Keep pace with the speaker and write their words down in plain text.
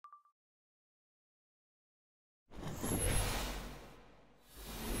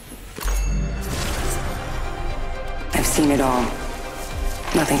seen it all.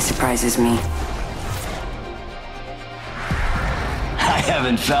 Nothing surprises me. I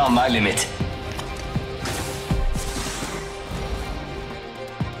haven't found my limit.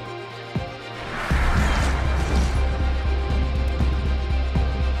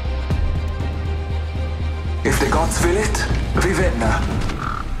 If the gods will it, vivenna.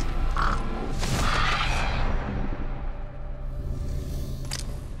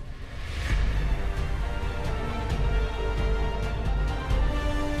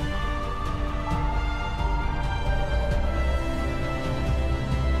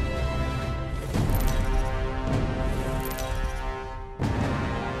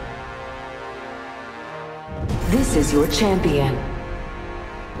 This is your champion.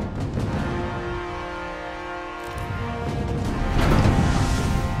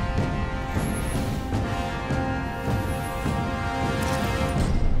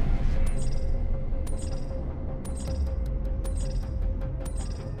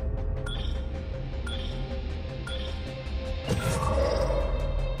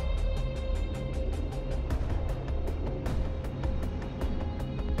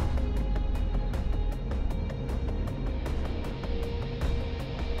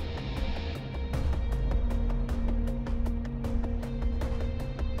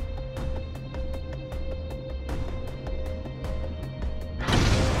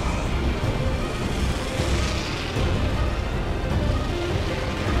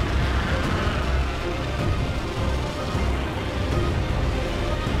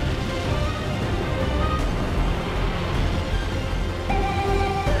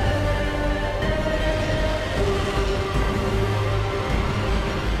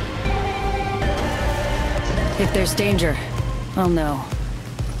 If there's danger, I'll know.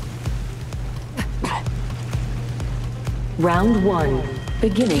 Round 1.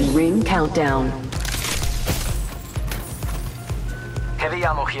 Beginning ring countdown. Heavy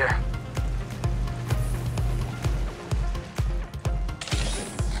ammo here.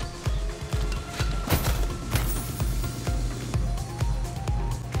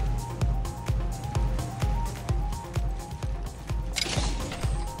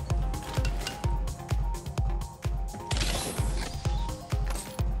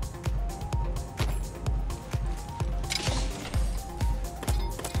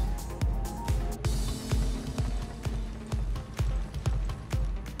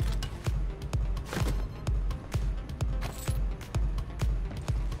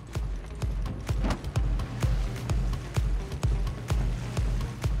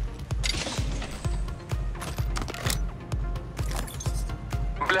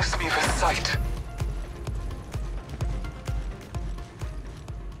 Bless me with sight.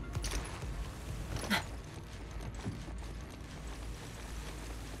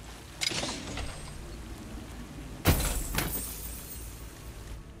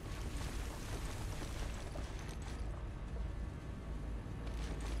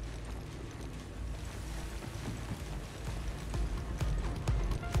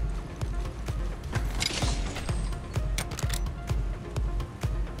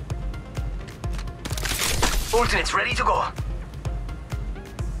 Ultimate's ready to go.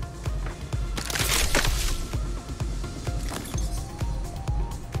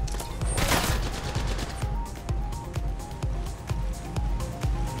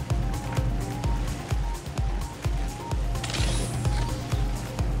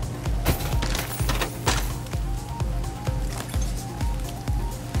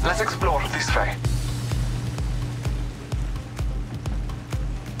 Let's explore this way.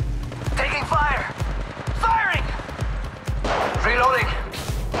 Taking fire! Firing! Reloading!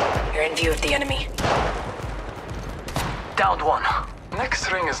 You're in view of the enemy. Downed one.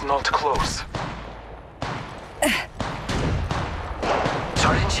 Next ring is not close.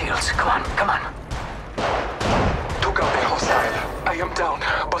 Charging shields. Come on, come on. Took out a hostile. I am down,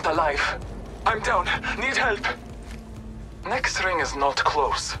 but alive. I'm down. Need help. Next ring is not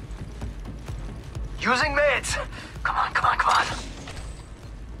close. Using meds. Come on, come on, come on.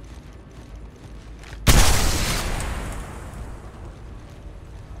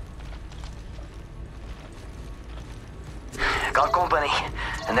 Got company,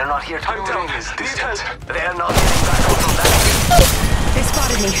 and they're not here to I'm down. Need help. They're not getting back from that. They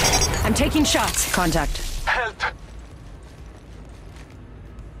spotted me. I'm taking shots. Contact. Help.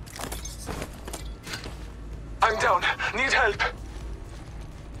 I'm down. Need help.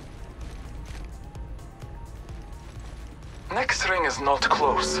 Next ring is not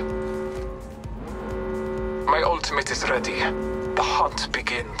close. My ultimate is ready. The hunt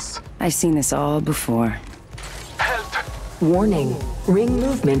begins. I've seen this all before. Help! Warning. Ring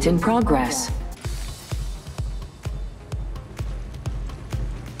movement in progress.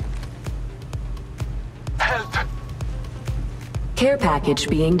 Care package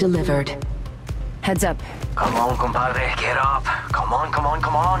being delivered. Heads up. Come on, compadre, get up. Come on, come on,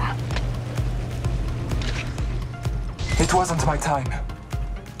 come on. It wasn't my time.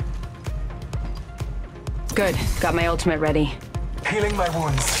 Good. Got my ultimate ready. Healing my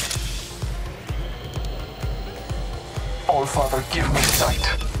wounds. All Father, give me sight.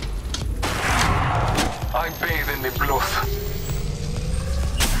 I bathe in the blood.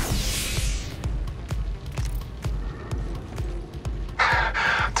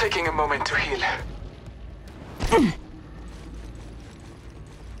 Taking a moment to heal.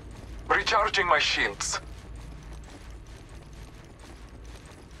 Recharging my shields.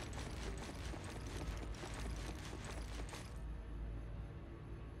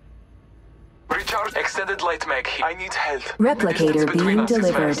 Recharge extended light mag. I need help. Replicator The distance between being us is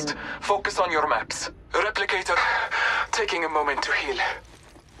delivered. vast. Focus on your maps. Replicator, taking a moment to heal.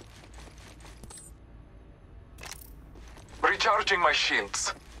 Recharging my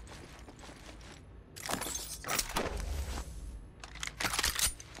shields.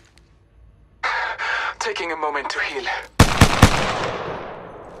 Taking a moment to heal.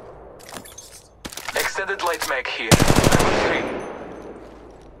 Extended light mag here. Level 3.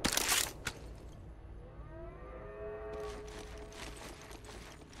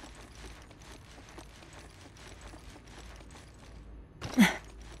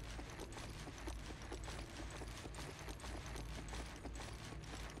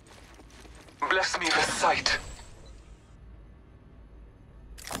 Bless me with sight.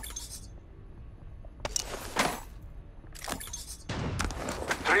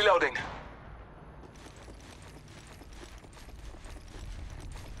 Reloading.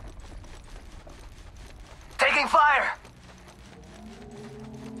 Taking fire!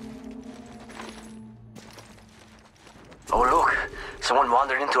 Oh look, someone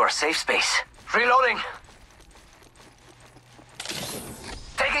wandered into our safe space. Reloading!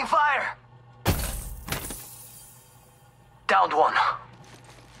 Taking fire! Downed one.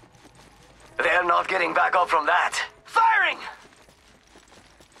 They're not getting back up from that. Firing!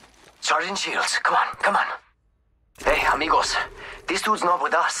 Charging shields. Come on, come on. Hey, amigos. This dude's not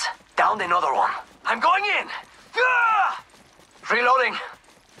with us. Downed another one. I'm going in! Ah! Reloading.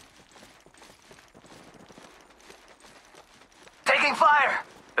 Taking fire!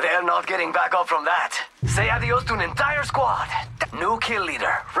 They're not getting back up from that. Say adios to an entire squad. New kill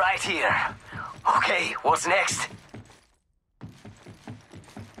leader, right here. Okay, what's next?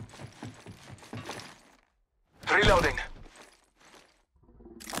 Reloading.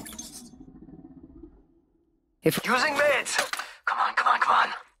 Using meds! Come on, come on, come on.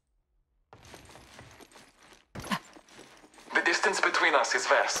 The distance between us is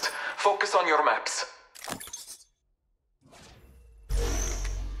vast. Focus on your maps.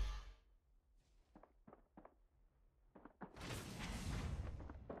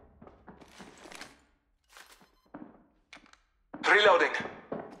 Reloading.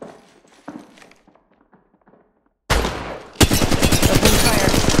 Open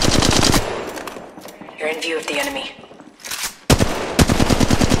fire. You're in view of the enemy.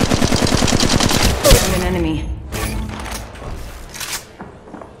 Found an enemy.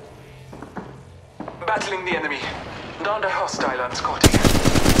 Battling the enemy. Down the hostile on Scotty.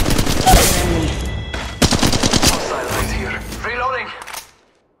 Enemy. Hostile right here. Reloading.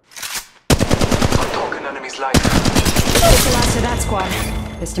 I'm talking enemy's life. That's the last of that squad.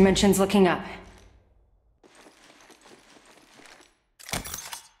 This dimension's looking up.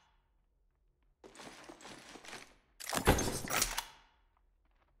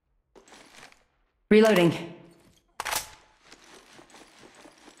 Reloading.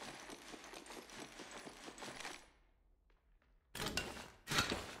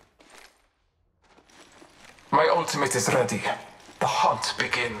 My ultimate is ready. The hunt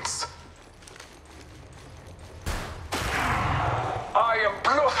begins. I am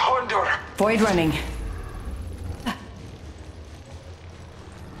Bloodhunter! Void running.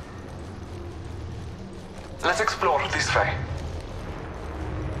 Let's explore this way.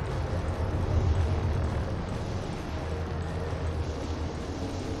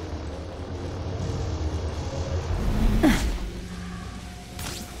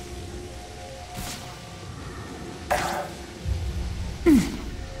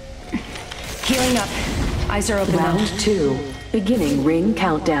 Healing up. Eyes are open Round now. 2. Beginning ring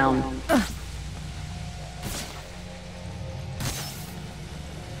countdown.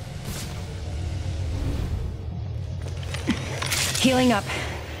 Healing up.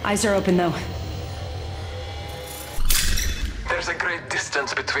 Eyes are open though. There's a great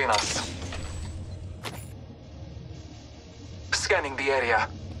distance between us. Scanning the area.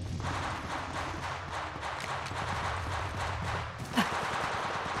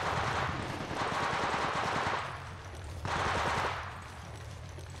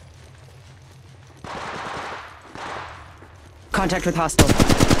 Contact with hostile.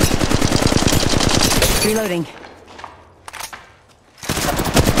 Reloading. They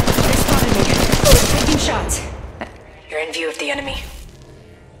spotted me. Taking shots. You're in view of the enemy.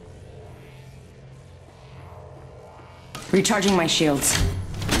 Recharging my shields.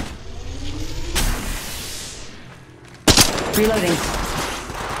 Reloading.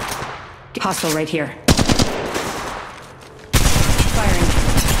 Hostile right here. Firing.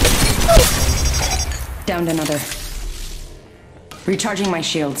 Downed another. Recharging my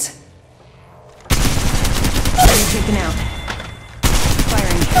shields. Enemy taken out.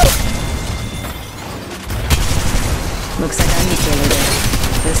 Firing. Looks like I'm nuclear.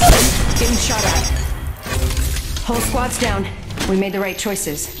 This time, getting shot at. Whole squad's down. We made the right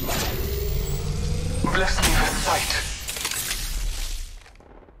choices. Bless me with sight.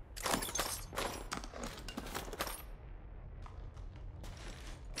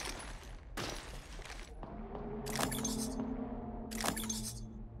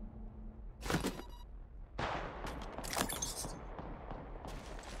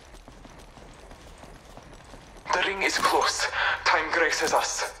 The ring is close. Time graces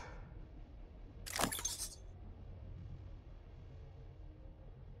us.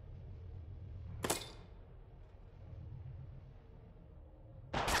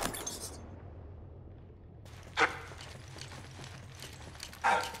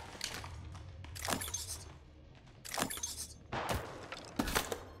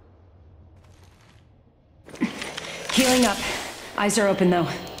 Healing up. Eyes are open though.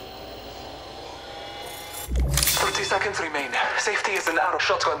 30 seconds remain. Safety is an arrow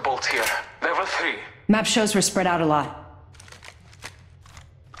shotgun bolt here. Level 3. Map shows we're spread out a lot.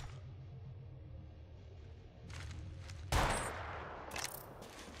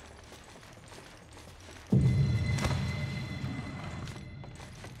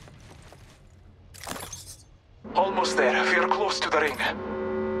 Almost there. We're close to the ring.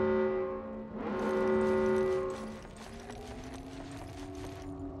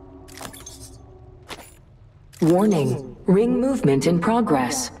 Warning. Ring movement in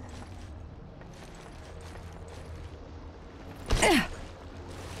progress.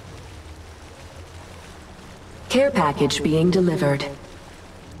 Care package being delivered.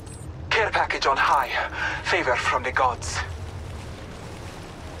 Care package on high. Favor from the gods.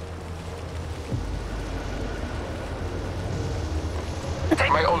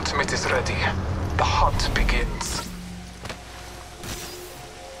 My ultimate is ready. The hunt begins.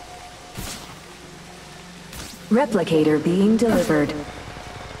 Replicator being delivered.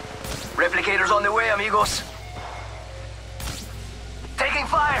 Replicators on the way, amigos. Taking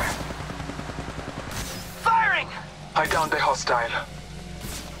fire! Firing! I downed a hostile.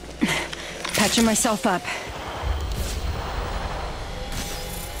 Patching myself up.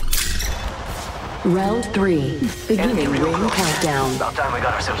 Round 3. Beginning Enemy real ring close. countdown. About time we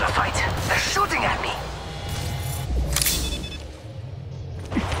got ourselves a fight. They're shooting at me!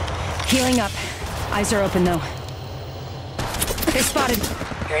 Healing up. Eyes are open though. They spotted.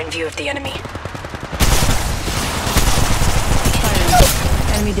 You're in view of the enemy. Firing.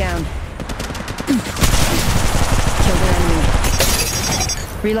 Enemy down. Killed their enemy.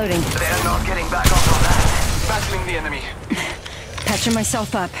 Reloading. They're not getting back up from that. Battling the enemy. Patching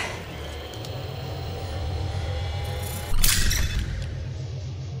myself up.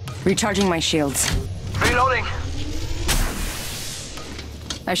 Recharging my shields. Reloading!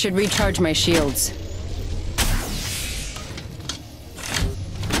 I should recharge my shields.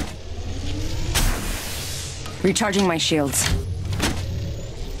 Recharging my shields.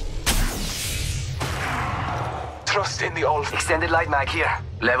 Trust in the all. Extended light mag here.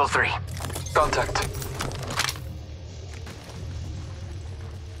 Level 3. Contact.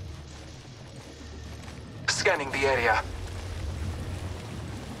 Scanning the area.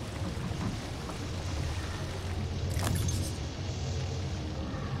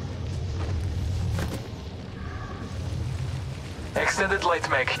 Extended light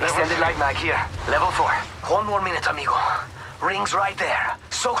mag. Extended light mag here. Level 4. 1 more minute, amigo. Ring's right there.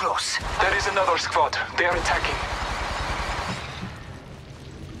 So close. There is another squad. They are attacking.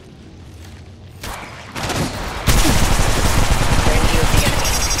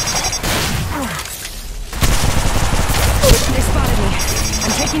 They spotted me.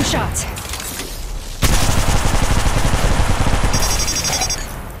 I'm taking shots.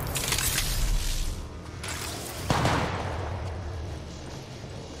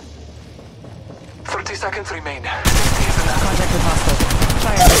 Seconds remain. Safety is enough. Contact with hostile.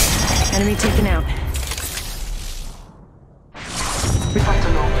 Fire. Enemy taken out. Fire.